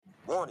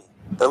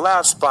The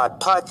Loud Spot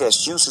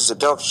podcast uses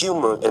adult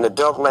humor and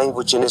adult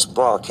language in its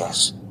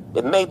broadcast.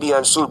 It may be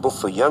unsuitable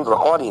for younger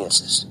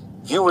audiences.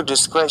 Viewer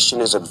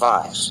discretion is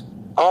advised.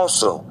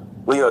 Also,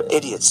 we are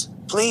idiots.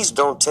 Please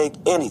don't take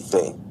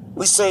anything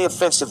we say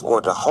offensive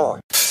or to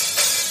heart.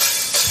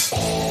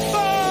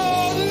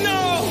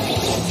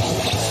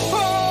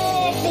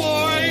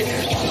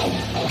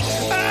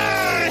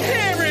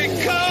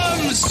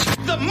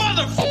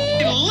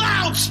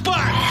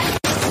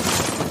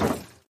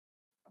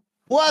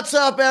 What's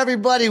up,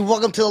 everybody?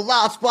 Welcome to the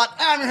Loud Spot.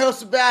 I'm your host,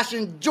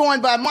 Sebastian,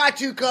 joined by my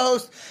two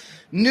co-hosts,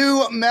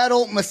 New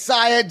Metal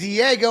Messiah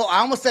Diego. I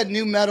almost said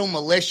New Metal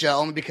Militia,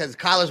 only because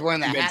Kyler's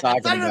wearing that hat.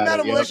 It's not even a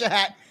Metal Militia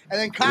hat. And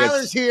then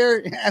Kyler's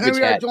here, and then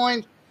we are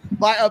joined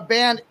by a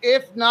band.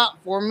 If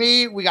not for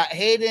me, we got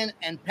Hayden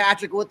and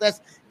Patrick with us.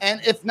 And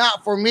if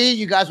not for me,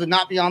 you guys would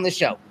not be on the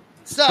show.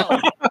 So,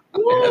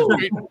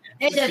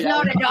 it does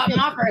not a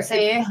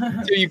democracy.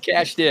 Until you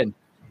cashed in.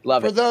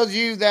 Love it. For those of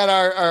you that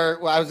are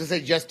well, I was going to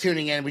say just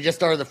tuning in. We just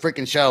started the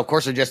freaking show. Of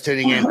course, they're just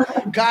tuning in.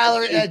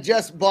 Kyler had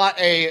just bought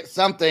a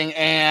something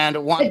and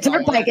a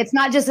dirt bike. It's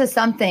not just a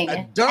something.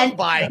 A dirt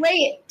bike.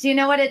 Wait, do you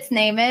know what its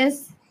name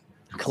is?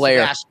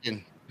 Claire.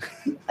 Sebastian.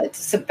 It's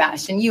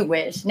Sebastian. You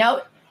wish.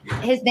 No,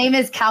 his name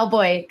is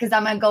Cowboy because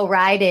I'm going to go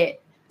ride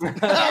it.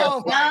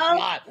 Oh, my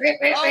God.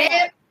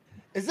 Rip.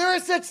 Is there a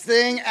such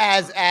thing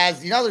as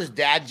there's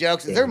dad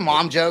jokes? Is there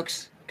mom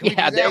jokes?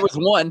 Yeah, there was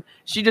one.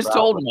 She just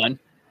told one.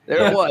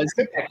 There it was.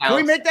 Can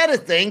we make that a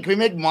thing? Can we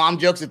make mom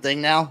jokes a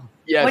thing now?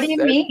 Yes. What do you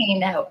mean?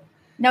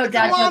 No,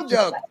 dad mom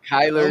joke.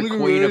 Kyler,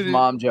 queen of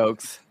mom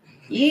jokes.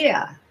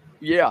 Yeah.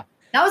 Yeah.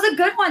 That was a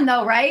good one,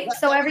 though, right?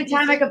 So every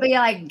time I could be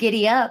like,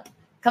 giddy up.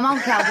 Come on,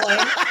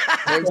 Cowboy.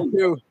 There's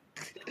two.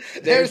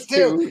 There's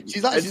two.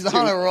 She's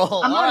on a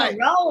roll. I'm on a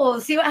roll.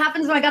 See what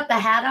happens when I got the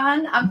hat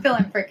on? I'm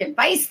feeling freaking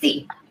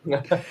feisty.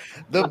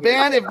 The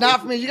band, if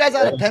not for me, you guys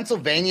out of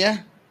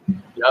Pennsylvania?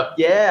 Yep.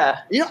 Yeah.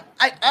 You know,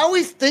 I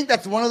always think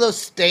that's one of those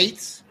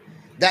states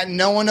that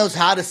no one knows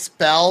how to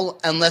spell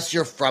unless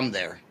you're from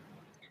there.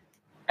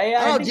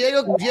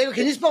 Diego,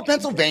 can you spell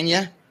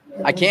Pennsylvania?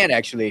 I can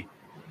actually.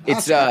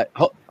 It's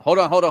hold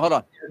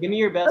on. Give me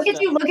your best.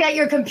 Look at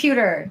your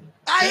computer.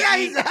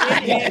 He's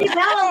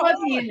now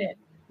looking.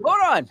 Hold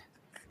on.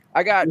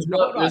 I got.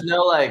 There's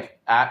no like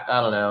I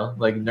don't know,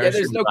 like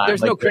nursery. Yeah,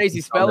 there's no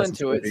crazy spelling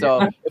to it.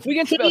 So if we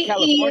can spell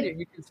California,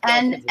 you can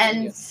spell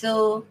and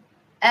so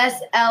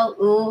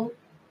SLUY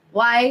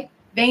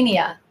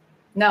Vania.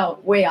 No,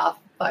 way off.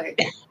 Fuck.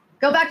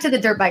 Go back to the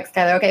dirt bikes,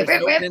 Tyler. Okay.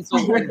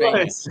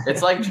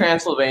 It's like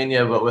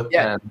Transylvania, but with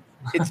pen.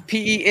 It's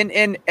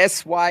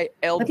PENNSYL.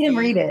 Look at him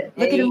read it.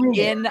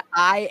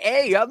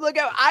 ANIA. Look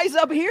at eyes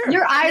up here.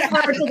 Your eyes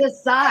are to the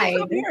side.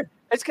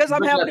 It's because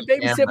I'm having to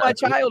babysit my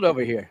child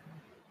over here.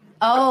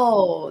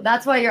 Oh,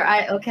 that's why your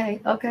eye. Okay.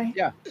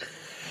 Yeah.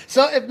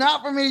 So if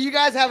not for me, you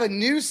guys have a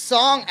new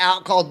song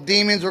out called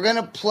Demons. We're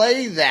gonna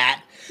play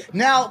that.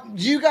 Now,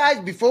 you guys,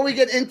 before we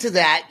get into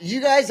that,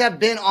 you guys have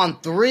been on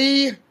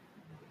 3.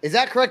 Is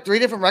that correct? 3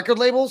 different record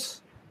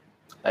labels?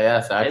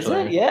 Yes,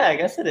 actually. Is it? Yeah, I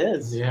guess it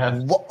is. Yeah.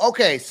 Well,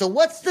 okay, so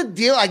what's the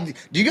deal? Like,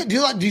 do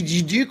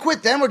you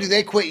quit them or do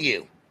they quit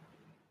you?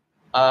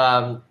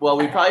 Well,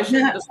 we probably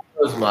shouldn't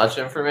disclose much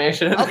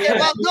information. Okay,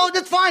 well, no,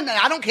 that's fine.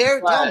 I don't care.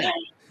 Tell me.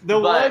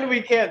 One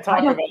we can't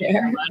talk about.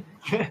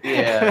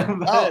 Yeah.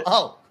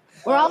 Oh.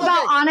 We're all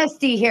about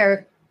honesty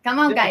here. Come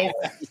on, guys.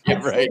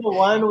 I'd say the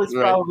one was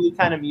probably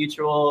kind of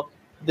mutual.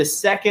 The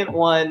second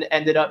one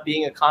ended up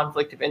being a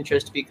conflict of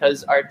interest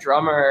because our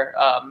drummer,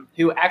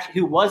 who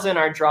wasn't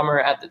our drummer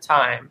at the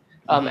time,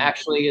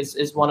 actually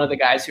is one of the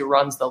guys who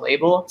runs the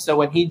label. So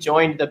when he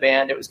joined the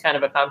band, it was kind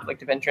of a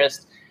conflict of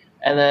interest.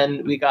 And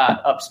then we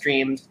got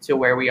upstreamed to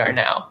where we are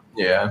now.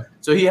 Yeah.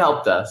 So he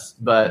helped us,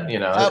 but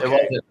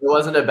it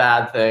wasn't a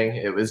bad thing.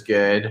 It was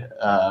good.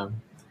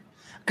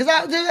 Because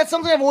that's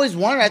something I've always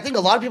wondered. I think a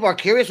lot of people are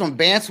curious when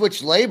bands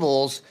switch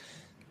labels,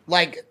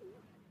 like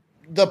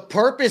the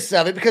purpose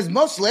of it, because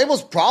most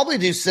labels probably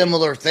do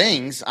similar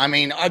things. I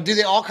mean, do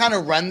they all kind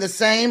of run the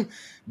same,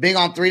 being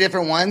on 3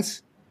 different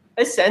ones?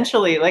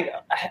 Essentially, like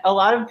a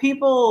lot of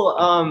people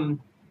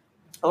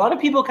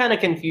kind of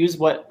confuse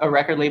what a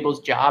record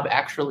label's job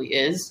actually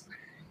is.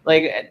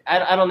 Like,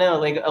 I don't know,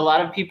 like a lot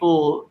of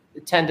people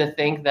tend to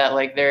think that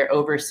like they're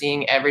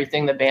overseeing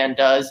everything the band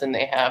does and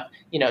they have,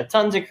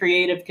 tons of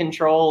creative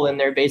control and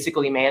they're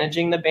basically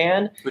managing the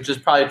band. Which is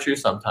probably true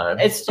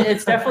sometimes.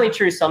 It's definitely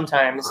true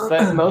sometimes,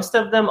 but most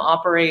of them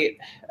operate,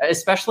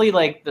 especially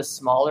like the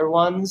smaller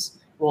ones,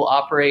 will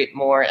operate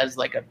more as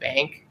like a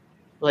bank.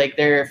 Like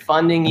they're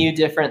funding you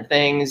different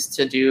things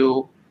to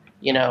do,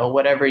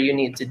 whatever you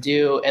need to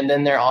do. And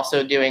then they're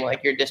also doing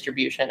like your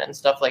distribution and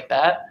stuff like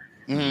that.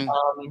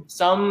 Mm-hmm.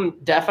 Some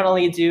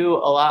definitely do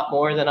a lot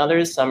more than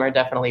others. Some are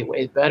definitely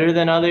way better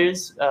than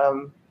others.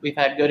 We've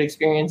had good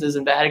experiences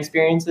and bad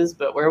experiences,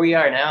 but where we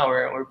are now,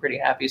 we're pretty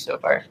happy so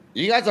far.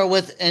 You guys are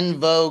with In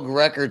Vogue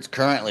Records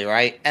currently,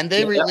 right? And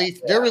they're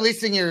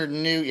releasing your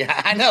new.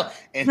 Yeah, I know.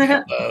 In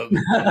Vogue.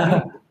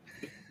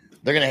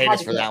 They're gonna hate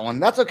us for that one.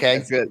 That's okay.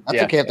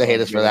 That's okay if they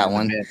hate us for that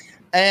one.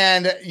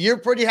 And you're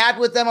pretty happy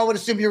with them. I would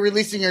assume you're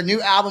releasing your new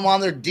album on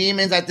their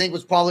Demons, I think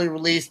was probably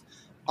released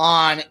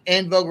on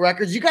In Vogue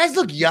Records. You guys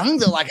look young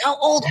though. Like how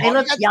old They are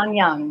look you guys?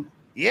 young.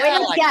 Yeah. Wait,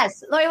 let's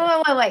guess.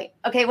 Wait.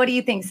 Okay, what do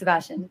you think,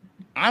 Sebastian?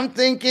 I'm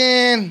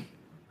thinking,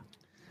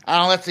 I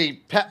don't know, let's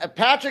see.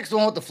 Patrick's the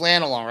one with the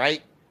flannel on,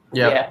 right?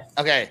 Yep. Yeah.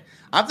 Okay.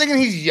 I'm thinking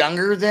he's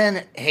younger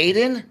than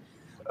Hayden.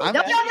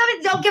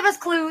 Don't give us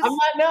clues.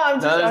 I'm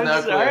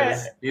just all right.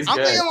 He's I'm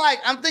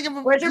good.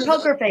 thinking. Where's your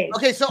poker face?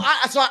 Okay, so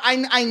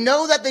I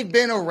know that they've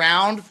been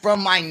around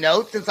from my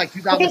notes since like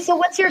 2000. Okay, so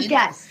what's your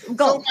guess?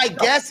 Go. So my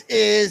guess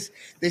is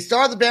they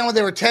started the band when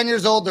they were 10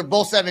 years old. They're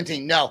both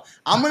 17. No,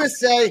 I'm gonna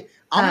say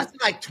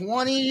like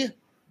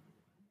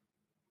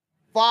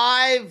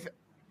 25,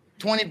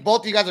 20.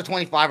 Both of you guys are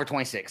 25 or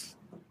 26.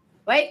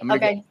 Wait.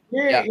 Okay.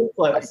 You're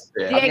close.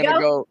 Yeah.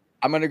 Diego?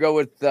 I'm gonna go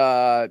with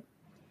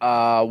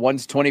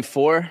one's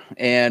 24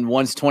 and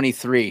one's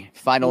 23.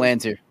 Final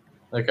answer.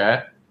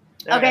 Okay.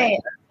 Okay.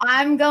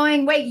 I'm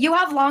going. Wait, you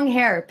have long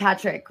hair,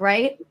 Patrick,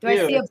 right? Do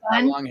I see a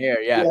bun? Long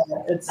hair, yeah.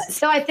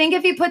 So I think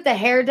if you put the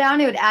hair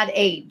down, it would add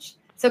age.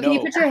 So can you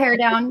put your hair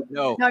down?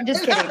 No, I'm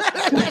just kidding.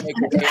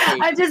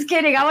 I'm just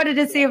kidding. I wanted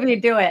to see if you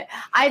do it.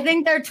 I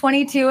think they're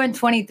 22 and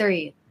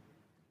 23.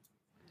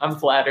 I'm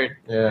flattered.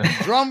 Yeah.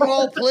 Drum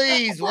roll,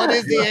 please. What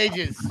is the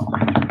ages?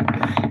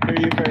 For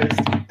you first.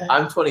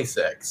 I'm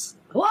 26.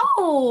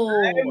 Whoa.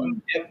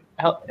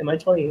 Am I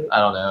 28? I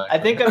don't know. I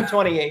think I'm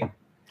 28.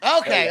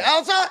 Okay.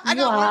 Also, I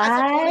know.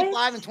 I said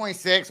 25 and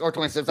 26 or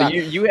 26. So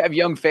you have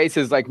young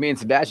faces like me and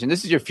Sebastian.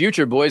 This is your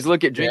future, boys.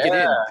 Look at drinking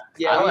in.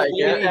 Yeah, I like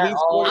it.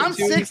 I'm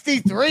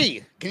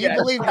 63. Can you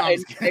believe that?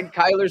 And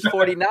Kyler's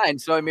 49.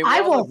 So I mean,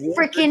 I will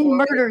freaking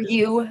murder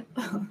you.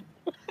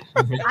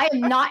 I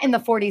am not in the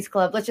 40s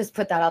club. Let's just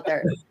put that out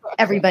there,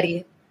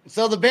 everybody.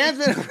 So the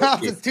band's been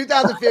around since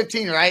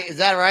 2015, right? Is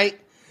that right?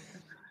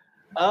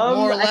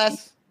 More or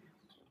less.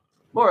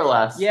 More or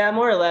less. Yeah,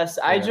 more or less.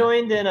 I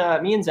joined in.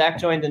 Me and Zach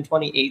joined in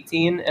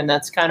 2018, and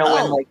that's kind of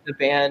when like the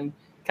band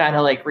kind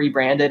of like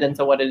rebranded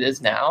into what it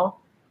is now.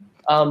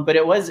 But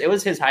it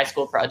was his high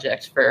school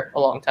project for a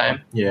long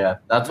time. Yeah,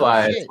 that's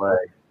why it's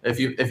like if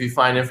you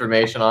find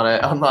information on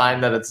it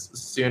online that it's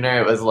sooner,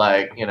 it was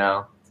like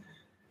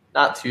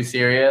not too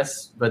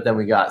serious, but then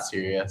we got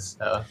serious.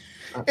 So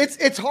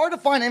it's hard to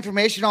find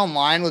information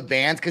online with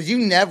bands because you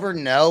never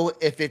know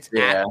if it's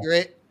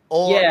accurate.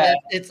 Or if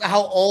it's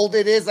how old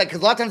it is, like because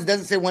a lot of times it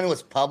doesn't say when it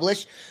was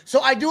published.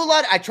 So I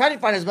try to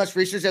find as much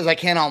research as I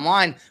can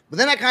online, but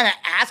then I kind of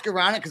ask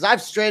around it because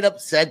I've straight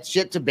up said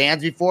shit to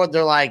bands before.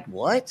 They're like,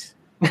 "What?"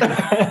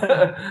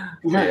 I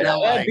feel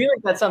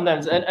like that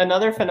sometimes. And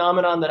another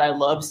phenomenon that I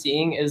love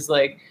seeing is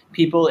like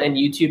people in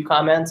YouTube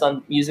comments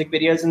on music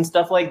videos and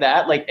stuff like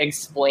that, like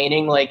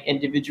explaining like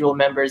individual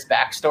members'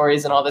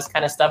 backstories and all this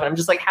kind of stuff. And I'm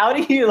just like, how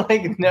do you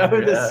like know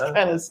this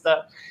kind of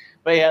stuff?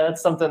 But yeah,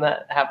 that's something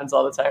that happens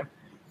all the time.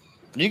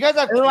 You guys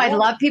have. Oh, I'd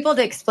love people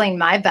to explain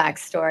my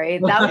backstory.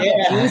 That would be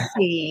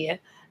juicy.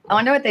 I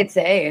wonder what they'd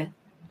say.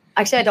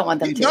 Actually, I don't want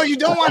them to. No, you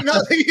don't want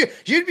nothing.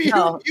 You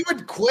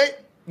would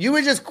quit. You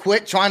would just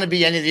quit trying to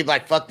be anything.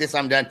 Like fuck this,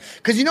 I'm done.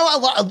 Because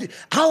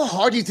how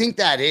hard do you think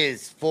that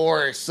is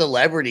for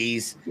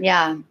celebrities?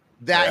 Yeah.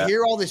 That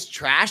hear all this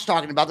trash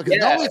talking about them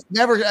because no one's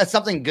never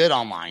something good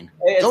online.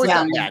 It's always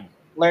something bad.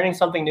 Learning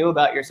something new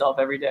about yourself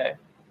every day.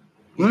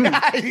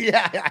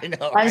 Yeah, I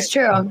know. That's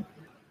true.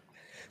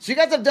 So you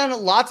guys have done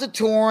lots of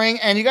touring,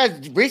 and you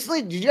guys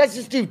recently, did you guys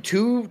just do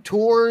 2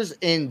 tours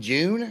in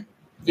June?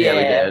 Yeah,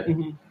 we did.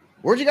 Mm-hmm.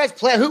 Where'd you guys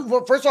play?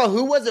 First of all,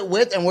 who was it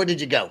with, and where did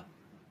you go?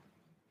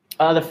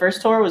 The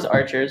first tour was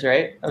Archers,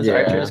 right? That was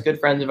Archers, good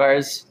friends of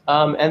ours.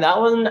 And that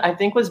one, I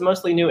think, was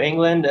mostly New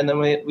England, and then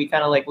we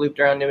kind of like looped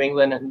around New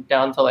England and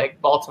down to like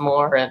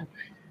Baltimore and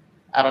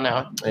I don't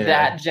know,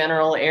 that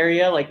general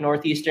area, like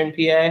northeastern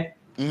PA.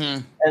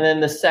 Mm-hmm. And then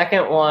the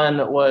second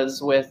one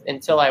was with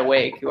Until I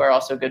Wake, who are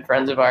also good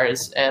friends of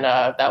ours. And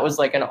that was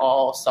like an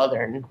all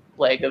southern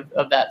leg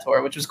of that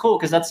tour, which was cool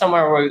because that's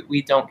somewhere where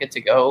we don't get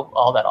to go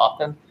all that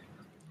often.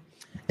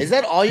 Is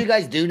that all you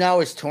guys do now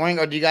is touring,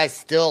 or do you guys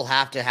still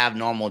have to have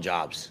normal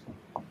jobs?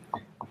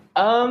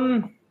 Are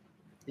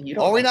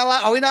we not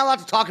allowed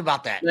to talk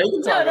about that? No, you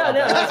can talk about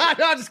that.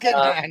 No, I'm just kidding.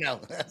 I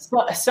know.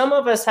 Some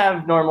of us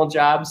have normal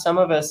jobs. Some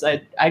of us,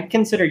 I'd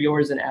consider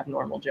yours an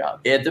abnormal job.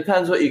 It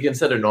depends what you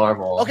consider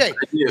normal. Okay.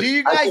 Do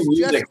you guys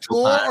just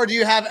tour, or do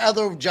you have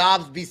other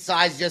jobs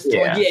besides just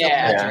touring to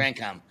supplement your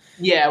income?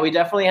 Yeah, we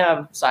definitely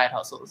have side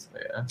hustles.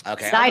 Yeah.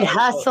 Okay. Side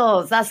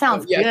hustles. That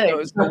sounds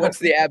good. So what's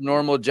the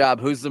abnormal job?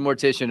 Who's the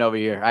mortician over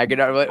here?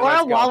 Or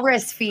a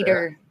walrus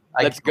feeder.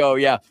 Let's go.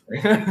 Yeah.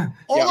 Like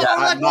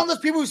one of those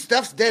people who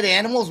stuffs dead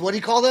animals. What do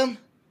you call them?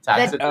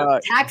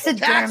 Taxidermist.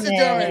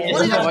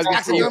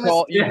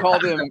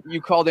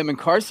 You call them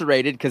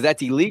incarcerated because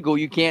that's illegal.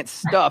 You can't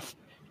stuff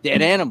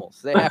dead animals.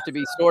 They have to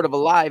be sort of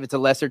alive. It's a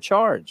lesser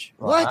charge.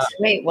 What?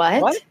 Wait,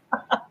 what?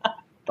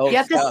 You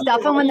have to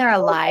stuff them when they're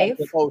alive?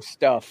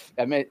 Stuff.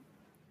 I mean,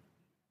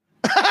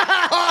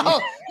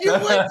 You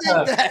would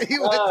think that.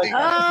 You would think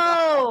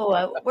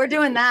Oh, we're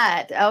doing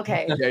that.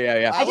 Okay.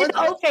 Yeah. I did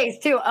the O face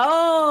too.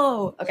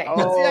 Oh, okay. What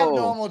does he have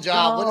normal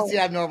job? What does he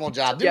have normal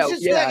job? This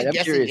is just like a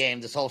guessing curious.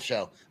 game, this whole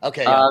show.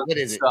 Okay, what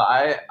is it? So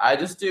I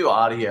just do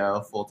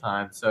audio full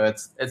time, so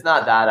it's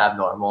not that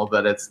abnormal,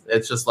 but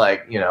it's just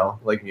like, you know,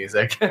 like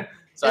music.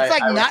 So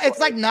it's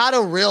like not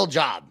a real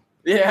job.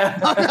 Yeah.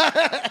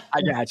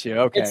 I got you.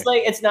 Okay.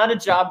 It's not a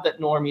job that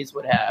normies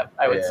would have,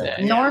 I would say.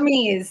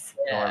 Normies.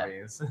 Yeah.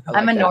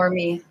 I'm a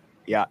normie.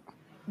 Yeah.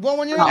 Well,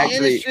 when you're in the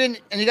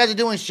industry and you guys are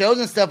doing shows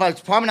and stuff,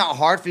 it's probably not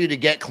hard for you to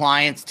get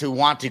clients to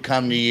want to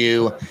come to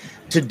you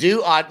to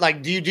do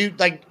do you do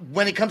like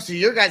when it comes to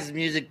your guys'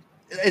 music?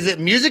 Is it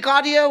music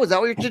audio? Is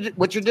that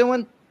what you're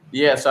doing?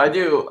 Yeah, so I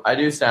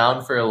do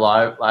sound for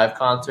live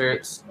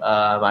concerts.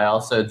 I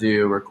also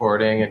do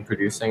recording and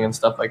producing and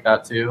stuff like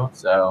that too.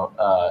 So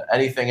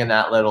anything in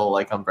that little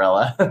like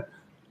umbrella.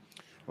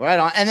 Right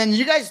on. And then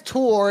you guys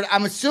toured.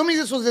 I'm assuming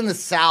this was in the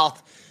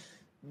South.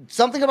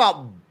 Something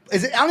about I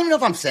don't even know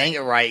if I'm saying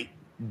it right.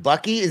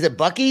 Buc'ees? Is it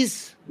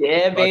Buc'ees?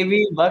 Yeah,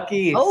 baby,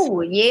 Buc'ees.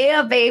 Oh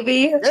yeah,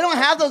 baby. They don't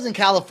have those in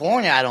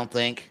California, I don't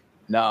think.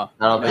 No.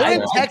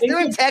 They're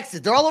in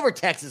Texas. They're all over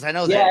Texas. I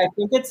know that. Yeah, I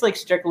think it's like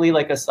strictly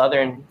like a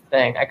Southern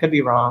thing. I could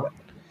be wrong.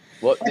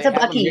 Well, What's a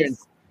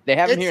Buc'ees? They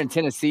have them here in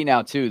Tennessee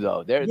now too,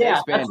 though. They're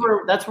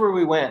that's where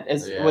we went.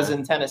 Was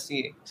in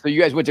Tennessee. So you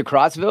guys went to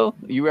Crossville?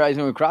 You guys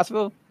went to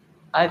Crossville?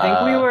 I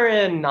think we were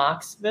in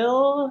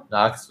Knoxville,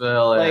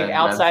 like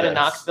outside of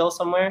Memphis. Knoxville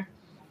somewhere.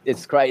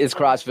 It's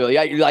Crossville.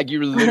 Yeah,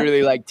 you're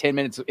literally like 10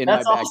 minutes in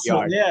That's my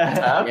backyard.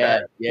 Awesome.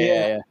 Okay.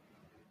 Yeah.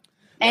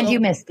 And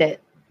you missed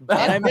it.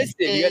 And I missed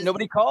it.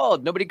 Nobody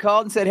called. Nobody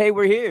called and said, "Hey,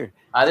 we're here."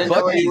 I didn't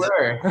know where you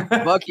were.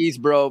 Buc'ees,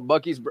 bro.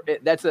 Buc'ees.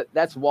 That's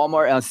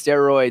Walmart on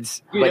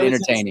steroids, Dude, but it was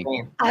entertaining.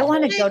 insane. I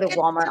want to go to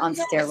Walmart on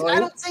I steroids.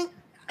 don't think.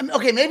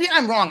 Okay, maybe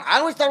I'm wrong. I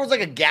always thought it was like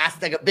a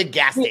big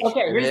gas station.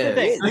 Okay,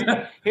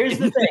 here's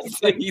the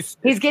thing.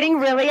 He's getting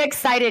really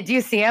excited. Do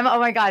you see him? Oh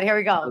my God, here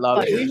we go.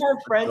 love We have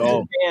friends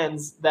and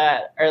fans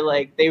that are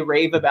like, they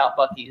rave about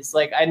Buc'ees.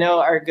 Like, I know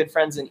our good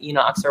friends in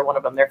Enox are one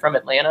of them. They're from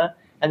Atlanta,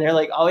 and they're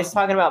like always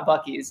talking about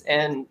Buc'ees.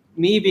 And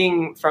me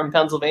being from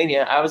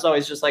Pennsylvania, I was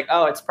always just like,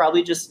 oh, it's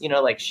probably just,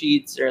 like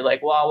Sheetz or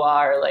like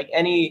Wawa or like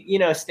any,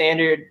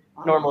 standard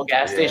normal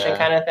gas station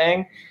kind of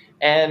thing.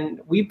 And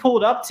we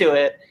pulled up to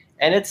it.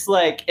 And it's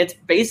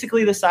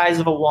basically the size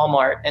of a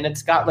Walmart, and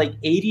it's got like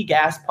 80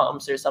 gas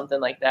pumps or something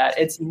like that.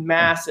 It's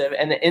massive.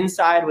 And the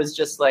inside was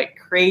just like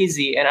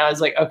crazy. And I was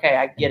like, okay,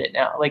 I get it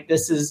now. Like,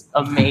 this is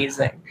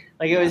amazing.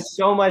 Like, it was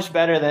so much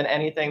better than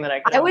anything that I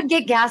could. I would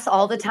get gas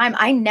all the time.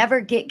 I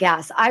never get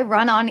gas. I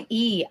run on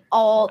E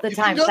all the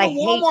time. You go to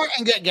Walmart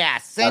and get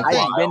gas. Same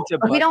thing.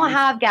 We don't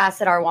have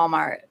gas at our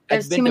Walmart.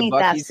 There's too many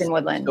thefts in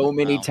Woodland. So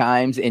many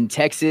times in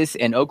Texas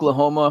and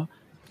Oklahoma,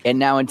 and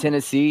now in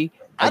Tennessee.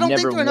 I've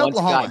never once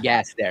got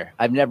gas there.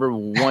 I've never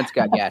once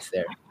got gas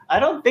there. I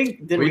don't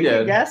think did we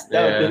get gas?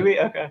 No, did we?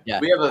 Okay.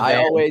 Yeah. We have a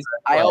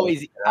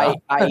van.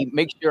 I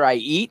make sure I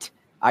eat.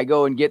 I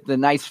go and get the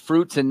nice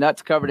fruits and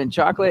nuts covered in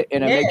chocolate,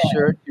 and I make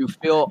sure to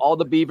fill all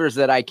the beavers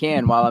that I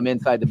can while I'm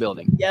inside the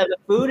building. Yeah, the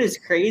food is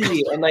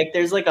crazy, and like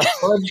there's like a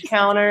fudge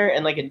counter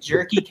and like a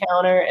jerky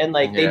counter, and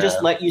like they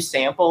just let you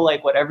sample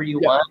like whatever you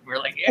want. We're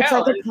like, it's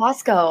like a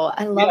Costco.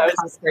 I love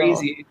Costco. It's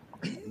crazy.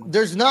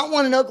 There's not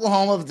one in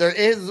Oklahoma, but there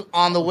is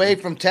on the way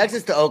from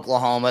Texas to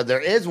Oklahoma. There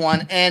is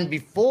one. And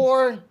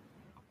before,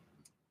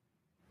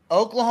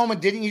 Oklahoma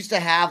didn't used to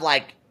have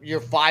like your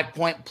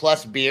 5-point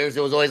plus beers.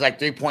 It was always like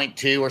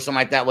 3.2 or something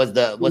like that was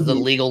the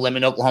legal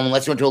limit in Oklahoma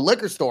unless you went to a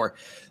liquor store.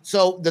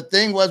 So the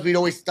thing was we'd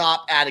always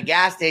stop at a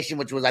gas station,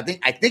 which was I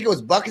think it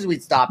was Buc'ees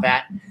we'd stop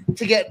at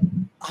to get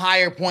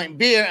higher point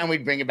beer, and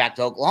we'd bring it back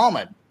to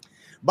Oklahoma.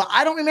 But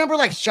I don't remember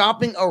like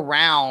shopping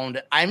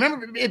around. I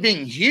remember it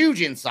being huge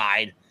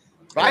inside.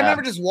 But I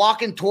remember just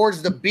walking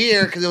towards the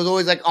beer because it was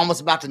always like almost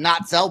about to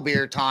not sell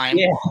beer time.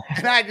 Yeah.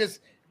 And I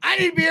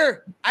need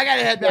beer. I got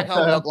to head back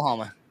home to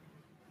Oklahoma.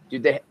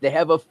 Dude, they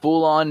have a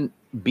full-on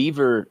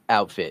beaver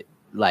outfit.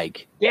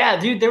 Like, yeah,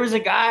 dude, there was a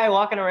guy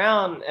walking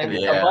around in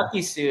a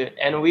Bucky suit,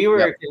 and we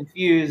were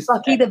confused.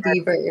 Bucky the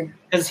Beaver.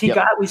 Because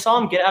we saw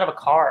him get out of a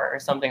car or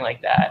something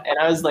like that. And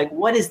I was like,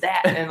 what is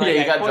that? And like,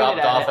 he got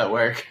dropped off at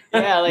work.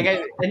 Yeah, like,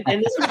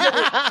 and this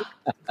was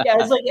it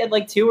was like at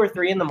like 2 or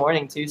 3 in the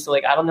morning too. So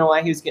like, I don't know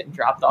why he was getting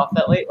dropped off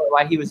that late or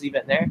why he was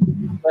even there.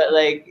 But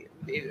like,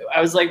 I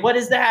was like, what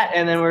is that?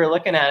 And then we were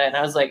looking at it, and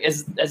I was like,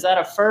 is that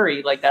a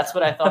furry? Like, that's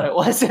what I thought it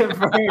was at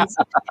first.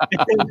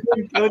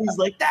 And Cody's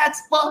like,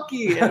 that's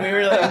Bucky. And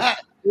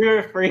we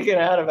were freaking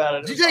out about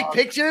it. Did you take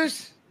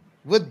pictures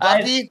with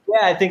Bucky?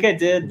 I think I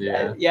did.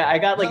 Yeah, I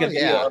got like a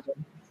video of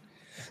him.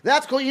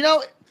 That's cool. You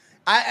know,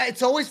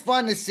 it's always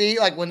fun to see,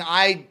 like, when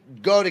I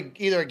go to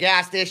either a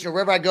gas station or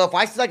wherever I go, if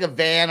I see, like, a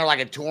van or, like,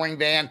 a touring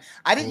van,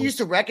 I didn't used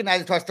to recognize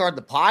it until I started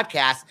the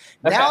podcast.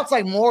 Now it's,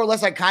 like, more or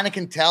less I kind of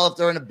can tell if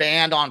they're in a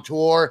band on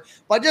tour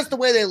by just the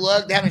way they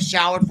look. They haven't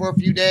showered for a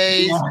few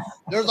days.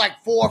 There's, like,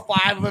 4 or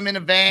 5 of them in a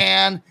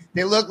van.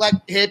 They look like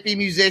hippie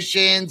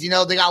musicians. You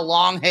know, they got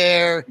long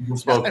hair.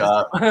 Just woke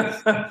up.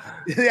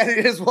 Yeah,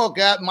 they just woke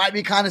up. Might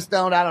be kind of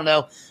stoned. I don't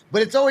know.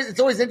 But it's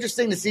always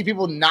interesting to see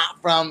people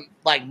not from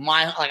like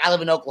I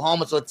live in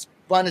Oklahoma, so it's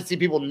fun to see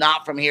people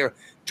not from here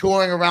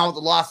touring around with a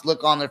lost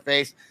look on their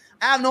face.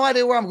 I have no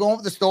idea where I'm going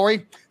with the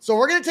story. So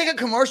we're gonna take a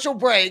commercial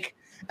break,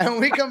 and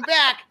when we come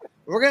back,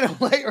 we're gonna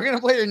play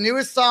your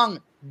newest song,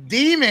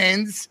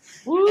 Demons.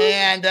 Woo.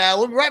 And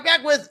we'll be right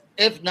back with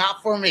If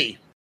Not For Me.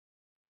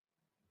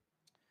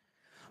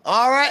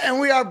 All right, and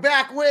we are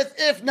back with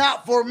If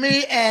Not For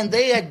Me, and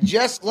they had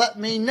just let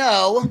me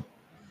know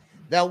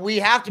that we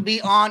have to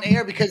be on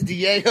air because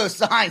Diego's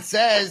sign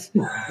says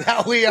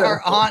that we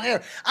are on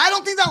air. I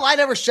don't think that light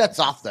ever shuts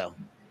off, though.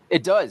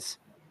 It does.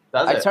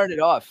 I turn it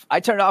off.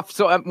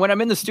 So when I'm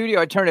in the studio,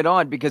 I turn it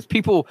on because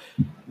people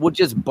will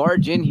just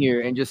barge in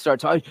here and just start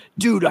talking.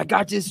 Dude, I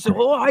got this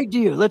whole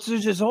idea. Let's do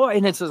this whole.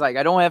 And it's just like,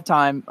 I don't have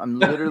time. I'm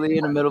literally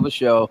in the middle of a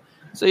show.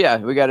 So yeah,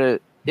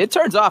 it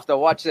turns off though.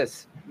 Watch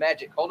this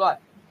magic. Hold on.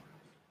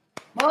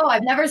 Oh,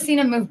 I've never seen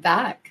him move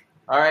back.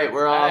 All right,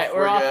 we're off.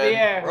 We're off the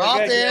air. We're off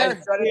the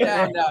air. Shut it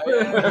down now.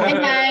 Hey,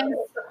 guys.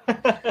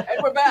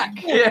 And we're back.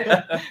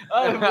 Yeah.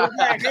 Oh, we're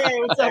back. Hey,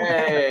 what's up?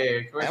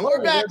 Hey. And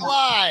we're back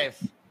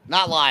live.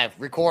 Not live,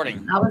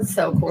 recording. That was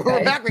so cool. We're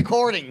guys. back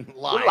recording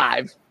live. We're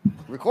live.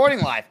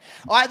 Recording live.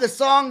 All right, the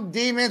song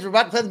Demons. We're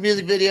about to play the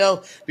music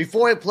video.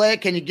 Before we play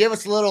it, can you give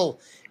us a little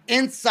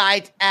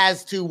insight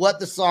as to what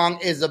the song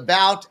is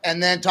about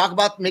and then talk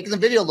about making the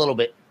video a little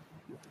bit?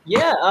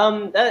 Yeah,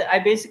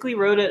 I basically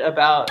wrote it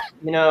about,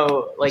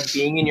 like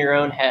being in your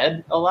own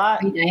head a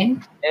lot. Okay.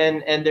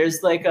 And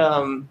there's like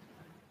a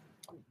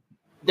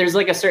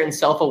certain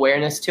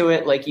self-awareness to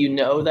it. Like,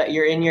 that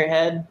you're in your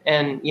head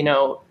and,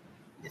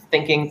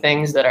 thinking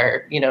things that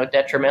are,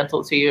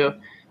 detrimental to you.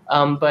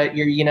 But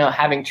you're,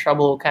 having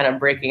trouble kind of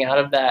breaking out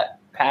of that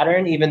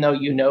pattern, even though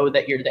you know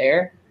that you're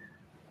there.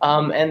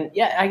 And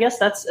yeah, I guess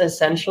that's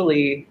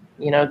essentially,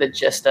 the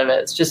gist of it.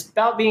 It's just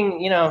about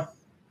being,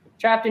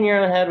 trapped in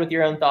your own head with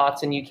your own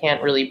thoughts, and you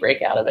can't really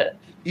break out of it.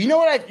 You know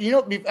what?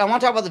 I want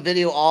to talk about the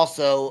video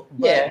also,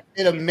 but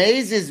It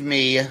amazes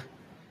me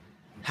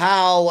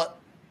how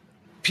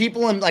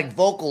people in like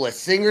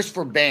vocalists, singers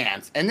for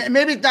bands, and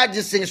maybe it's not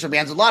just singers for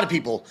bands, a lot of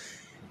people,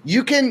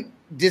 you can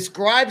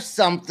describe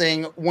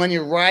something when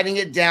you're writing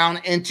it down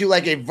into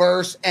like a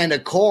verse and a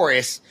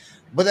chorus,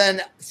 but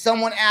then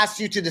someone asks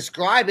you to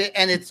describe it,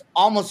 and it's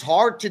almost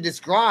hard to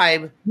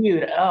describe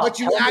what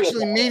you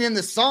actually mean in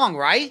the song,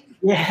 right?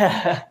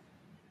 Yeah.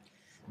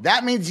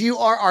 That means you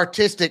are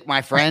artistic,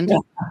 my friend.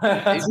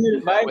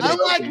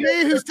 Unlike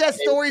me, who says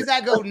stories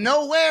that go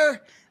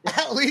nowhere,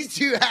 at least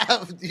you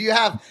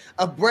have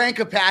a brain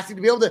capacity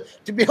to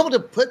be able to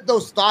put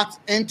those thoughts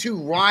into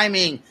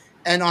rhyming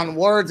and on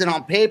words and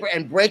on paper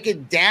and break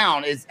it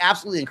down is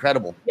absolutely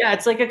incredible. Yeah,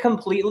 it's like a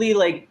completely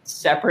like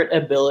separate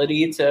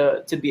ability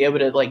to be able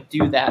to like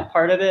do that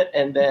part of it.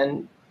 And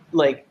then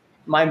like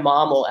my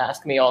mom will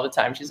ask me all the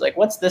time, she's like,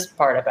 "What's this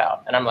part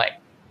about?" And I'm like,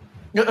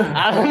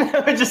 I don't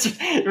know, just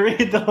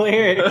read the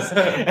lyrics.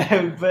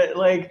 But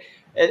like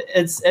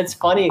it's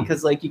funny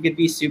because like you could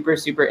be super,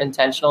 super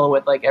intentional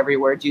with like every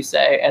word you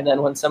say, and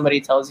then when somebody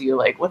tells you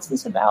like, "What's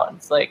this about?"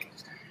 It's like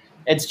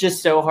it's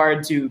just so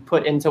hard to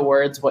put into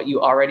words what you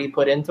already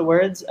put into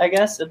words, I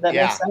guess, if that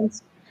makes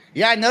sense.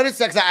 Yeah, I noticed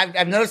that.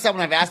 I've noticed that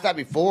when I've asked that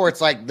before,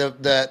 it's like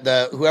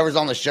the whoever's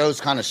on the show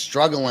is kind of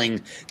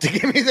struggling to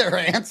give me their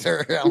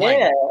answer. I'm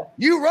like,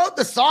 you wrote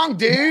the song,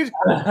 dude.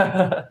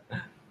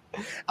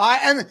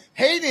 And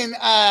Hayden,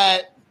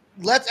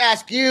 let's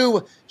ask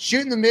you,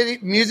 shooting the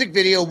music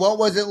video, what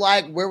was it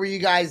like? Where were you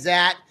guys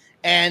at?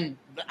 And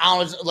I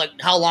was like,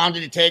 how long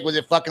did it take? Was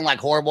it fucking like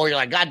horrible? You're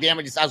like, God damn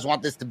it, I just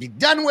want this to be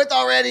done with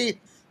already.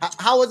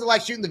 How was it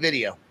like shooting the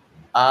video?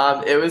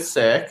 It was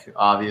sick,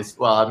 obvious.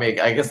 Well, I mean,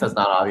 I guess that's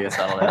not obvious.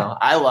 I don't know.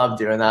 I love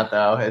doing that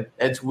though.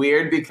 It's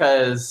weird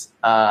because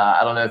I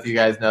don't know if you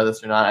guys know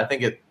this or not.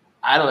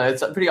 I don't know.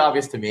 It's pretty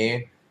obvious to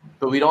me,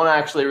 but we don't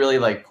actually really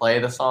like play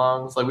the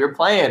songs. Like we're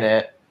playing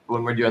it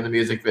when we're doing the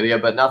music video,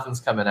 but nothing's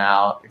coming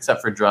out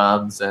except for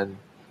drums and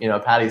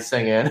Patty's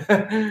singing.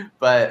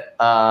 But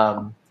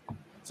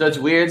so it's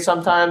weird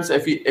sometimes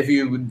if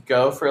you would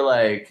go for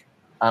like,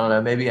 I don't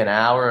know, maybe an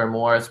hour or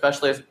more,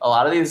 especially if a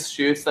lot of these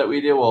shoots that we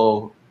do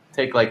will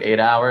take like 8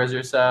 hours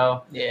or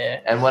so. Yeah.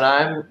 And when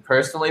I'm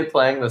personally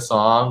playing the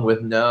song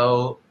with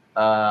no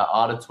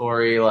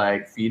auditory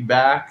like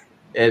feedback,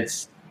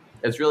 it's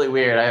really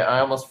weird. I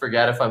almost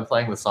forget if I'm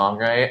playing the song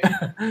right.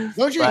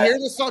 Don't you hear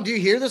the song? Do you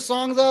hear the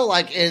song though?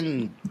 Like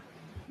in...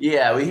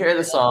 Yeah, we hear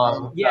the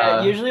song.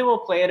 Yeah, usually we'll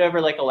play it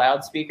over like a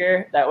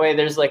loudspeaker. That way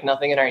there's like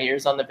nothing in our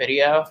ears on the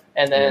video.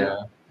 And then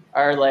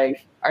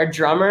our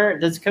drummer,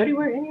 does Cody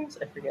wear in-ears?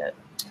 I forget.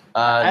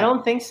 I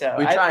don't think so.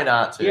 We try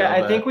not to. Yeah,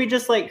 I think we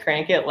just like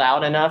crank it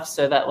loud enough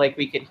so that like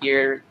we could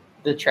hear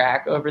the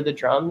track over the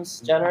drums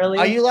generally.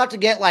 Are you allowed to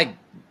get like,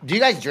 do you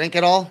guys drink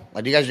at all?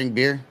 Like, do you guys drink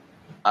beer?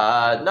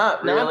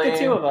 Not really. Not the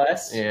two of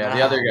us. Yeah,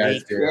 the other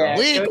guys do. Yeah.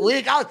 Week.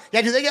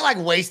 Do they get like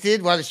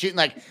wasted while they're shooting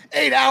like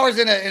 8 hours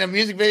in a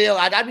music video?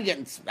 I'd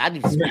be smashed.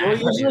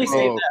 We'll usually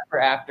save that for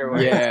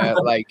afterwards. Yeah,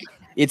 like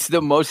it's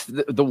the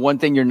one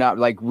thing you're not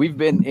like. We've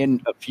been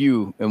in a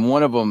few, and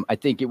one of them, I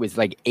think it was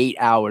like 8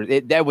 hours.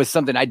 That was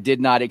something I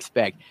did not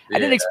expect. I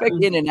didn't expect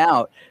in and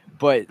out,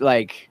 but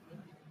like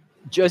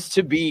just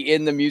to be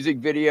in the music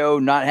video,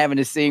 not having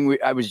to sing,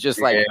 I was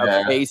just like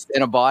a face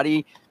and a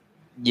body.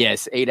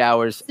 Yes, 8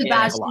 hours.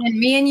 Sebastian,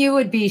 me and you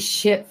would be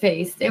shit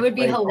faced. It would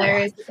be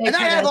hilarious. And I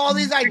have all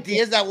these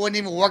ideas that wouldn't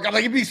even work. I'm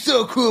like, it'd be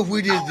so cool if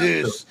we did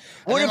this.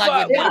 What if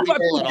I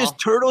put this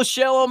turtle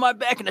shell on my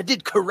back and I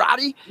did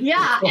karate?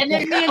 Yeah, and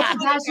then me and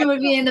Sebastian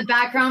would be in the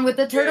background with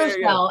the turtle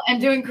shell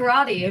and doing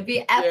karate. It'd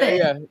be epic.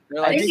 Yeah.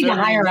 Like, they need to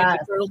hire us.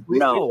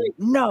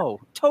 No,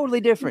 totally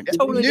different.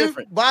 Totally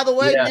different. By the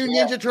way, new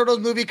Ninja Turtles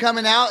movie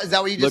coming out. Is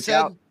that what you just said?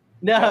 Out.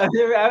 No, I'm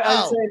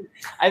saying,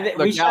 I think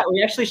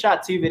we actually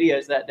shot 2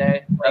 videos that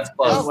day. That's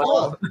close.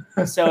 Cool.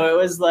 So it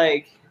was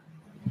like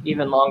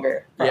even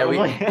longer.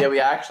 Probably. We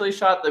actually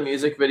shot the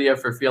music video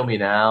for Feel Me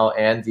Now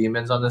and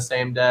Demons on the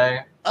same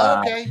day.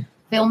 Okay.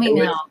 Feel Me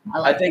Now.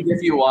 I think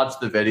if you watch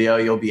the video,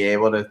 you'll be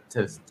able to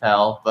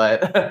tell.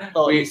 But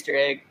little Easter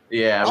egg.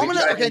 Yeah.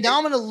 Now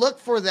I'm gonna look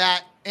for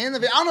that in the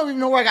video. I don't even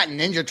know where I got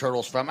Ninja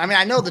Turtles from. I mean,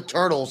 I know the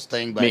Turtles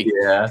thing, but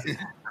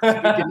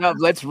Speaking of,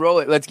 let's roll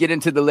it. Let's get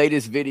into the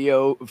latest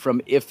video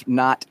from If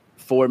Not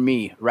For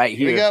Me right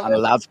here on the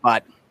Loud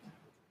Spot.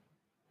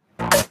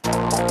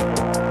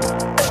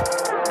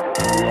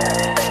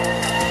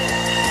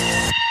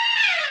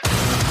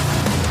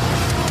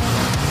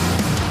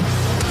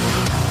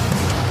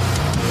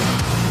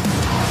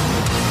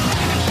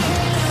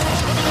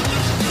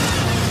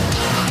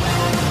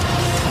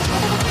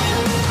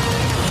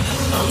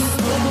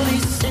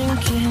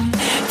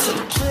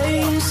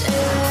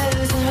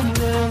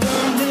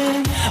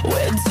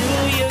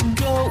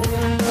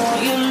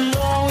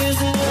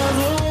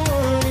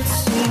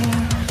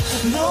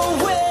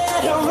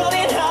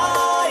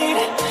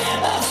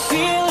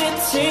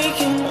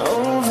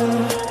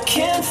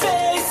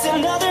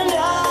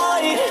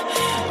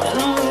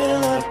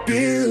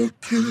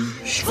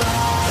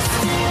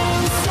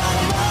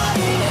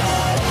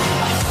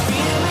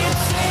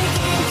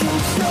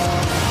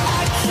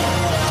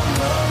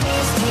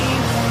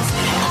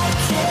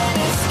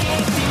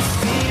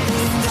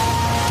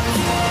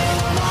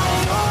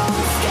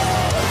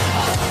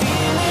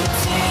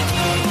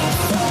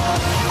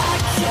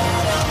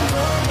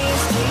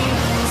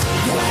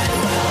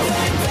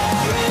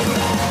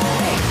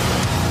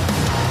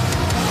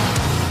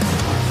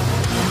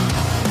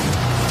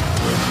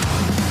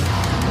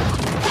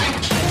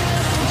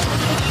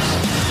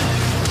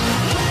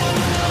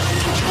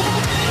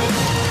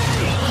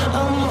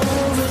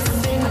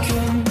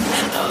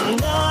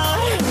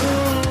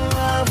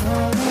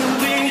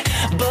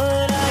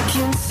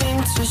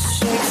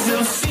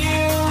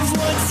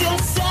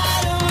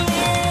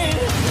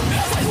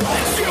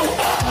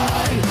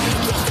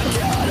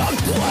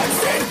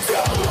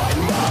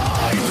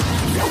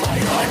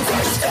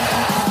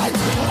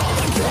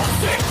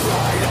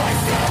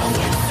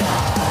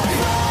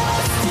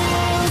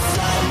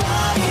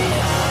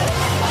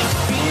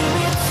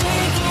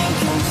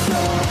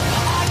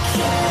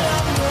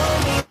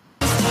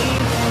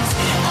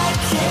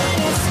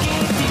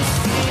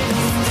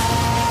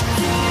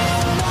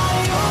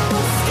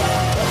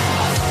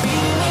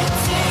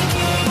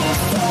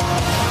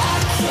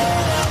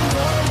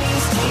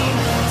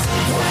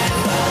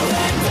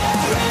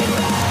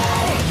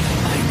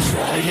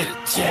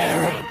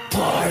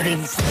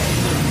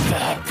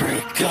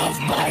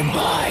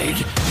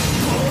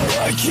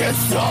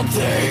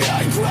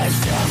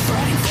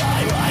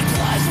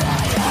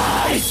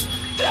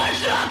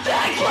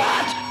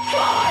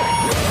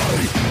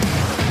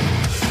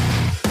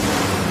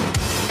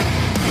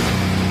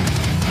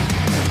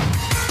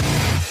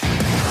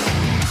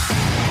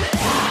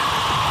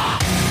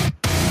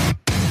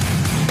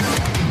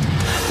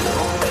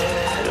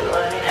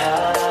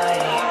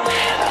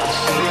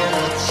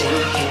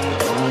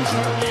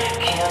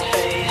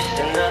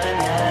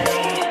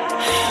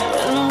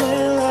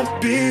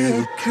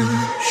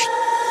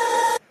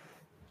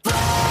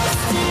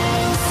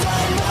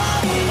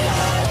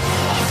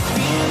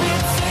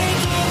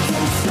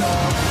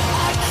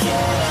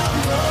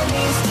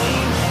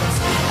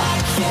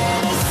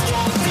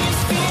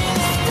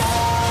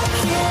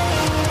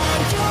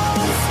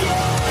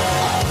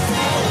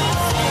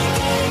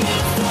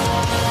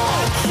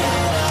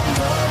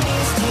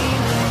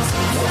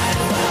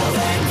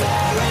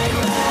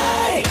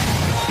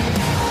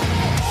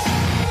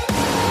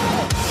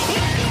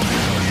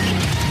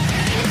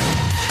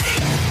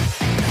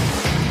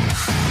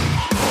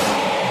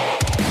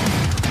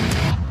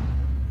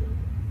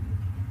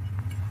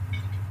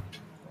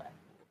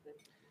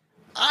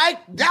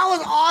 That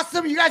was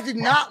awesome. You guys did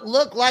not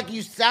look like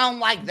you sound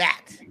like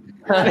that.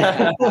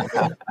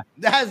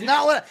 That is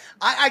not what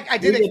I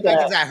did expect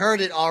because I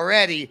heard it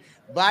already,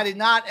 but I did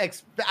not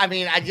expect. I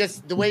mean,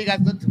 the way you guys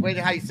look, the way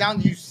how you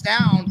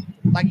sound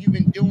like you've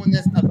been doing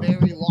this a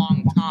very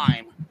long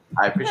time.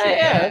 I appreciate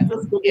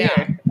that.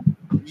 Yeah.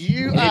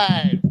 You,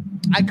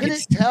 I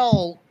couldn't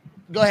tell.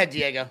 Go ahead,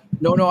 Diego.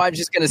 No, I'm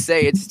just going to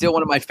say it's still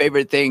one of my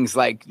favorite things.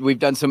 Like, we've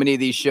done so many of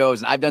these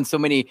shows, and I've done so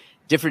many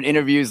different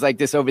interviews like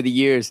this over the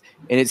years,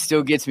 and it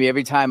still gets me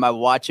every time I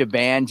watch a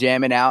band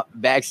jamming out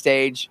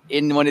backstage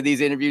in one of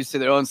these interviews to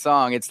their own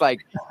song. It's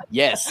like,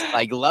 yes,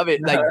 like, love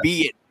it. Like,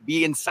 be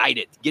inside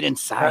it. Get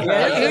inside.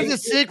 Here's a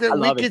secret.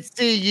 We could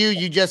see you.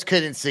 You just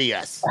couldn't see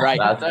us. Right.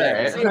 That's all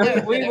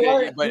right. We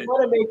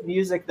want to make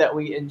music that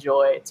we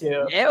enjoy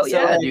too. Hell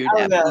yeah, dude.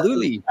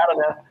 Absolutely. I don't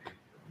know.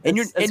 And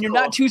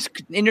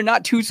you're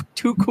not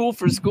too cool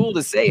for school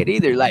to say it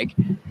either. Like,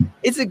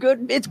 it's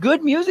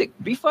good music.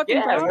 Be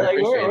fucking proud.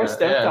 We're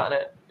stoked on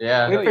it.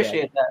 Yeah, we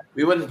appreciate that.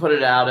 We wouldn't put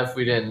it out if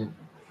we didn't.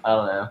 I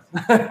don't know.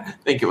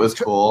 Think it was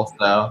cool.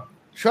 So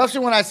trust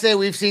me when I say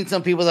we've seen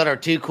some people that are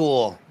too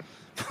cool.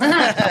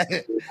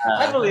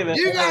 I believe it.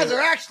 You guys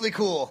are actually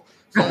cool.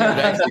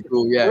 Actually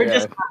cool.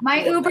 Yeah.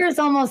 My Uber's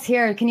almost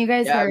here. Can you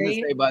guys hurry? I was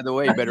gonna say, by the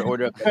way, you better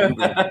order up the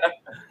Uber.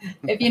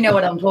 If you know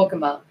what I'm talking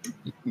about.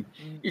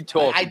 You're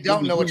talking. I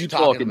don't know what you're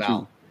talking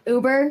about.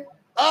 Uber?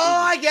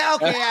 Oh, I get.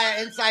 Okay,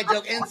 yeah, inside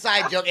joke.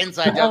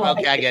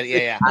 Okay, I get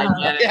it. Yeah. I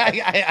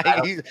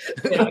get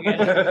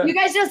it. You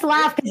guys just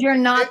laugh because you're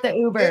not the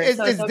Uber. Is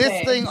okay.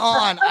 this thing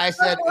on? I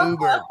said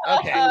Uber.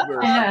 Okay.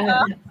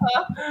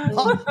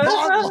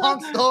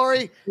 long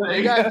story.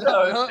 You guys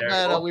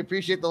no, we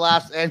appreciate the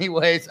laughs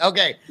anyways.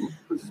 Okay.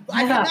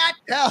 I cannot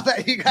tell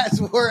that you guys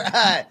were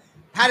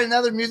had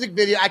another music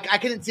video. I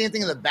couldn't see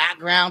anything in the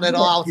background at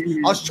all.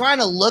 I was trying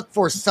to look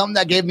for something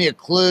that gave me a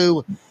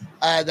clue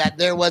that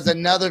there was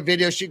another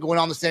video shoot going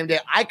on the same day.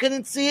 I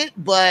couldn't see it,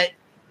 but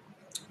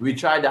we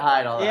tried to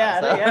hide all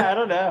that. I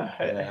don't know.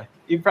 Yeah.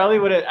 You probably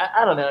wouldn't.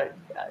 I don't know.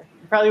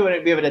 You probably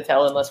wouldn't be able to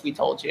tell unless we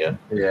told you.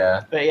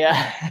 Yeah. But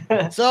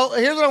yeah. So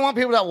here's what I want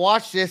people that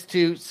watch this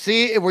to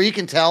see where you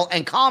can tell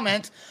and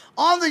comment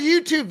on the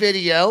YouTube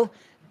video.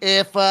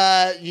 If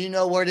you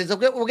know where it is,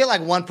 we'll get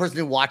like one person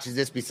who watches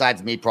this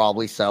besides me,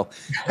 probably. So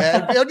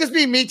it'll just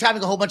be me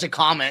typing a whole bunch of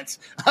comments.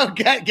 I'm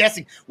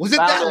guessing. Was it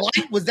that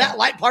light? Was that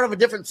light part of a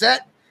different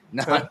set?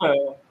 No.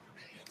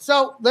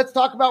 So let's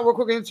talk about real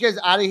quick. We're going to get you guys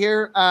out of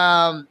here.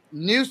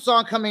 New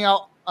song coming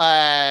out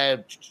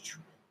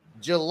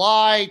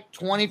July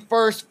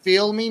 21st.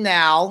 Feel Me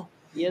Now.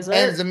 Yes, sir.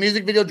 And it's a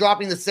music video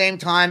dropping the same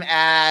time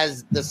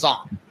as the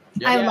song.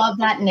 I love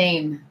that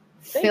name.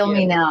 Feel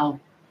Me Now.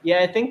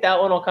 Yeah, I think that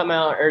one will come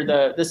out, or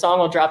the song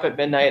will drop at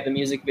midnight. The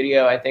music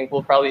video, I think,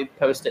 we'll probably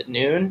post at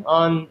noon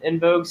on En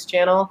Vogue's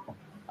channel.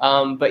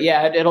 But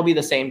yeah, it'll be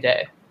the same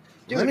day.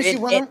 Dude, let me see.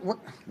 Let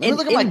me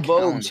look at my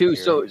Vogue too.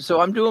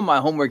 So I'm doing my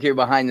homework here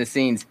behind the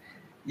scenes.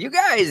 You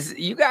guys,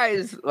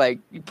 like,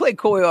 you play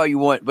coy all you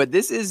want, but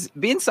this is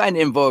being signed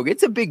to En Vogue.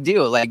 It's a big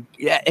deal. Like,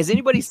 has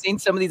anybody seen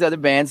some of these other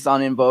bands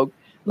on En Vogue?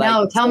 Like,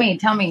 no, tell me.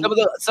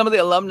 Some of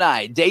the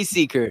alumni,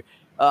 Dayseeker,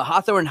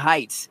 Hawthorne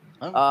Heights.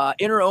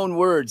 In her own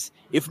words,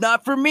 if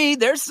not for me,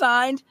 they're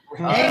signed.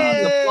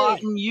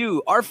 Applauding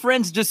you, our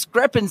friends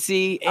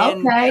Discrepancy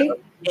and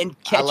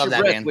Catch Your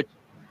Breath, which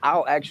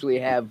I'll actually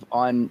have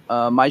on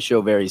my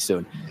show very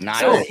soon. Nice.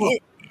 So,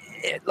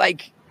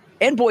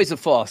 and Boys of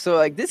Fall. So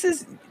like these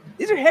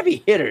are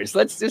heavy hitters.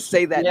 Let's just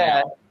say that.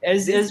 Yeah, now.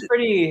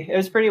 it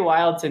was pretty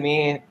wild to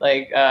me.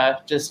 Like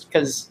just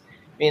because.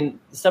 I mean,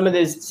 some of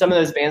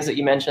those bands that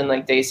you mentioned,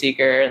 like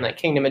Dayseeker and like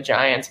Kingdom of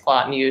Giants,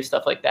 Plotting You,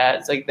 stuff like that.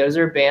 It's like those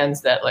are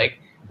bands that like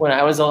when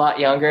I was a lot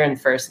younger and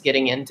first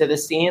getting into the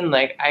scene,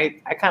 like I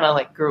kind of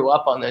like grew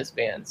up on those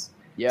bands.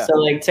 Yeah. So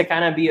like to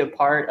kind of be a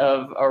part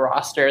of a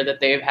roster that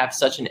they have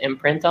such an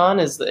imprint on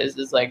is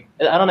like,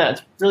 I don't know,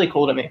 it's really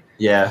cool to me.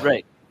 Yeah.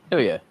 Right. Oh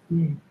yeah.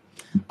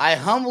 I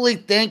humbly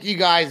thank you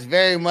guys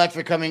very much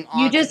for coming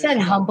on. You just said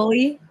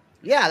humbly.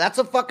 Yeah, that's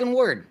a fucking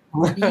word.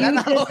 You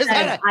just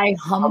said, I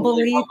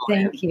humbly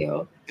thank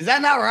you. Is that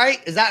not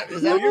right? Is that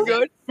you're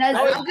good?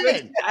 I'm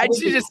good.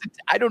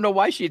 I don't know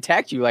why she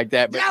attacked you like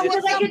that. But yeah,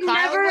 because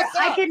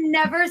I could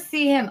never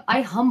see him.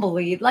 I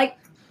humbly, like,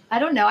 I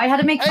don't know. I had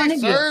to make fun of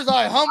sirs, you.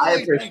 I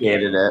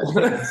appreciated it.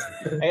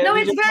 No,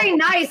 it's very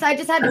nice. I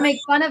just had to make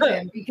fun of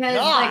him because,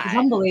 like,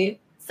 humbly.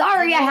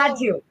 Sorry, I had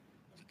to.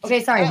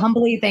 Okay, sorry.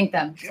 Humbly thank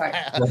them. Sorry.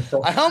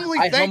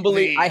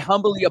 I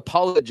humbly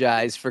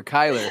apologize for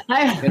Kyler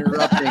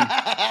interrupting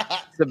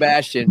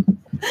Sebastian.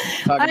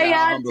 I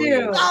had to.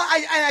 No,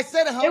 I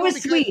said humbly. It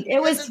was sweet.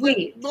 It was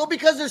sweet. Well,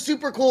 because they're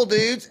super cool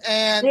dudes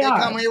and they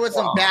come here with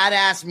some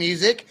badass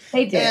music.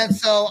 They did. And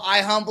so I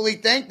humbly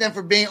thank them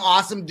for being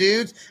awesome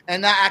dudes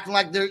and not acting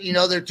like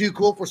they're too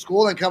cool for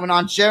school and coming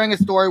on, sharing a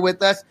story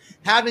with us,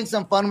 having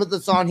some fun with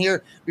us on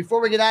here. Before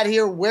we get out of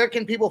here, where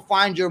can people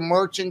find your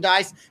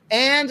merchandise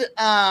and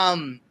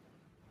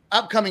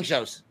upcoming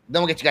shows?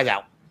 Then we'll get you guys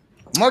out.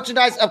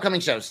 Merchandise, upcoming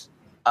shows.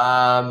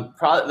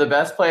 Probably the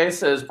best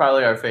place is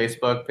probably our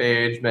Facebook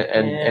page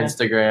and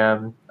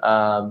Instagram.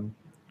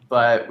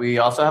 But we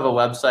also have a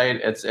website.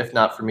 It's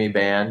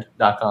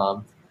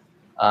ifnotformeband.com.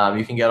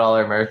 You can get all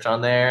our merch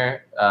on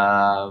there.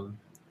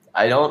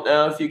 I don't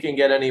know if you can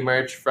get any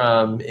merch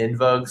from In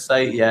Vogue's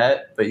site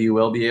yet, but you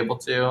will be able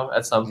to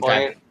at some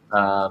point.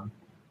 And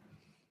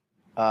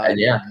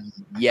yeah.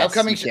 Yes.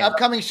 Upcoming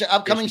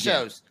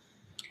shows.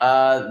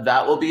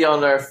 That will be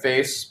on our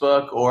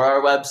Facebook or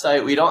our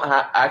website. We don't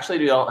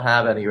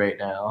have any right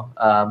now,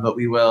 but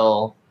we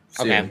will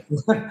soon.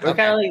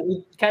 Okay.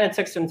 We kind of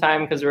took some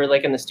time because we're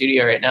like in the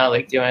studio right now,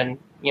 like doing,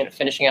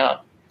 finishing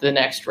out the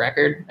next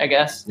record, I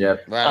guess.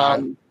 Yep.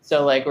 Right.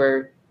 So like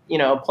we're,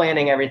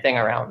 planning everything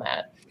around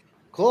that.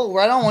 Cool.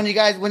 Right on. When you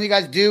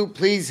guys do,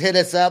 please hit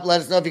us up.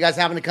 Let us know if you guys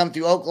happen to come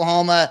through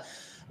Oklahoma,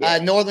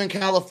 Northern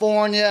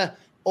California,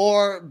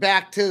 or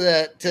back to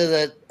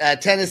the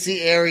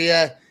Tennessee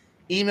area.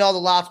 Email the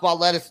Loud Spot,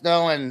 let us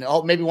know, and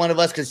maybe one of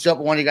us can show up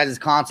at one of you guys'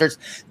 concerts.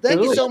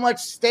 Thank you so much.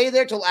 Stay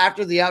there till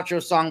after the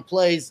outro song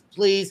plays,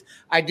 please.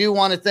 I do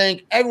want to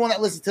thank everyone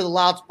that listens to the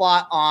Loud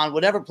Spot on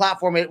whatever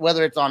platform,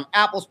 whether it's on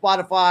Apple,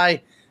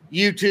 Spotify,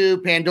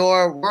 YouTube,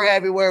 Pandora, we're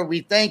everywhere.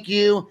 We thank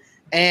you,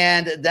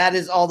 and that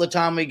is all the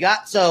time we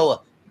got.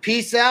 So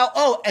peace out.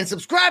 Oh, and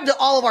subscribe to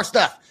all of our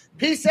stuff.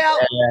 Peace out.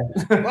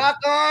 Rock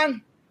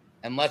on,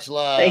 and much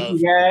love.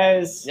 Thank you,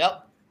 guys.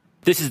 Yep.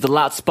 This is the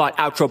Loud Spot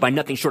outro by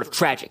Nothing Short of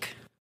Tragic.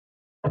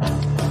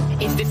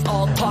 Is this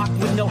all talk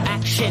with no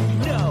action?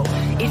 No.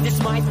 Is this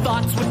my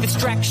thoughts with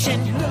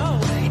distraction? No.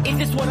 Is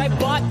this what I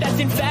bought that's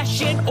in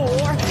fashion?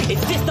 Or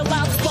is this the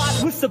Loud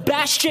Spot with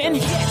Sebastian?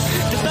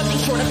 Yes. Does Nothing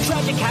Short of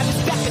Tragic have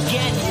his back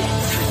again?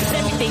 Yes. Does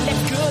everything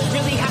that's good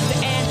really have to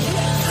end?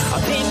 Yes.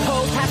 Our pimp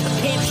host has to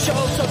pimp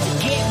show, so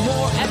to get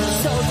more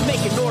episodes,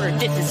 make an order,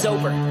 this is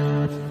over.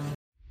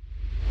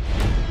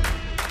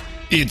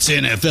 It's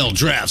NFL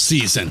draft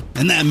season,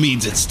 and that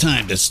means it's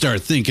time to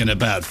start thinking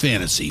about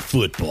fantasy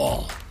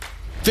football.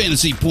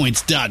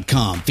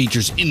 FantasyPoints.com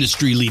features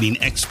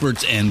industry-leading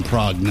experts and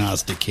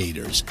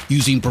prognosticators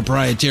using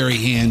proprietary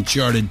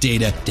hand-charted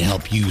data to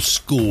help you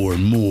score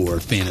more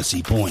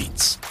fantasy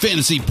points.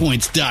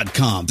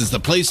 FantasyPoints.com is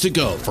the place to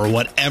go for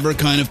whatever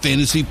kind of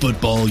fantasy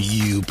football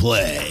you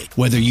play.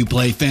 Whether you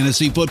play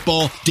fantasy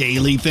football,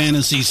 daily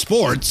fantasy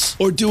sports,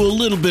 or do a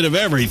little bit of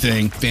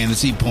everything,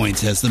 Fantasy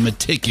Points has the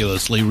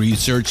meticulously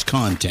researched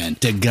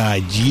content to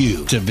guide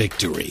you to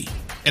victory.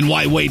 And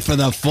why wait for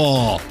the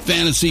fall?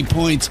 Fantasy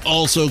Points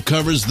also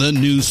covers the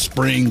new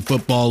spring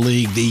football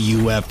league, the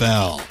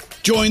UFL.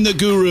 Join the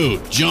guru,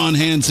 John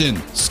Hansen,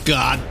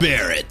 Scott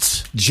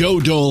Barrett, Joe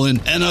Dolan,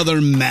 and other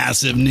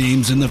massive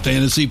names in the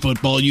fantasy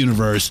football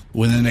universe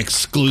with an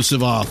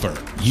exclusive offer.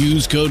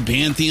 Use code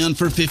Pantheon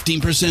for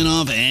 15%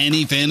 off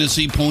any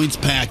Fantasy Points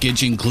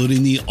package,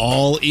 including the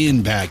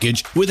all-in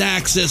package, with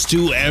access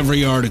to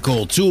every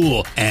article,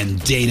 tool,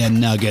 and data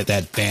nugget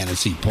that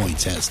Fantasy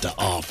Points has to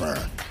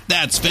offer.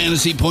 That's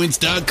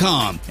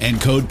FantasyPoints.com and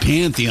code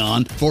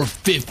Pantheon for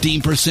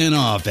 15%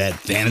 off at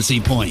Fantasy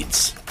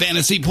Points.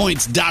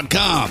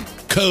 FantasyPoints.com,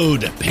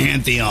 code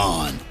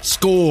Pantheon.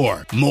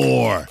 Score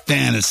more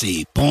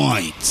fantasy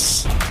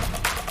points.